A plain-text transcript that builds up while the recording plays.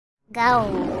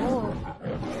Go.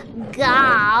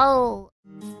 Go.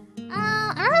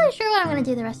 I'm not really sure what I'm gonna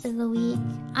do the rest of the week.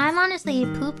 I'm honestly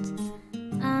pooped.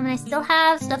 And I still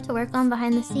have stuff to work on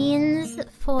behind the scenes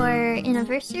for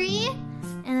anniversary.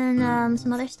 And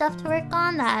some other stuff to work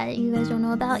on that you guys don't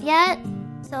know about yet.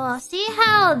 So I'll see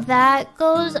how that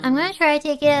goes. I'm gonna try to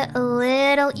take it a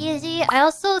little easy. I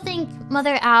also think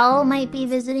Mother Owl might be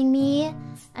visiting me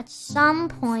at some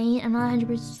point. I'm not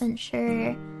 100%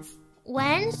 sure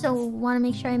when, so want to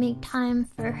make sure I make time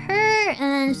for her. And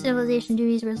then civilization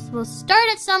duties will start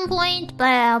at some point, but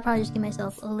I'll probably just give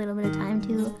myself a little bit of time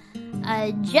to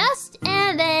adjust,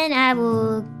 and then I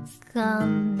will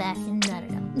come back and I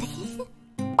don't know.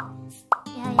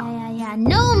 Yeah.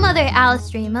 No Mother Owl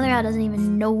stream. Mother Owl doesn't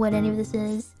even know what any of this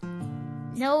is.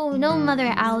 No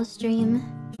Mother Owl stream.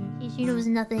 She knows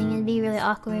nothing. It'd be really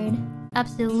awkward.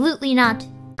 Absolutely not.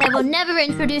 I will never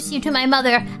introduce you to my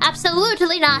mother.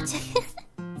 Absolutely not.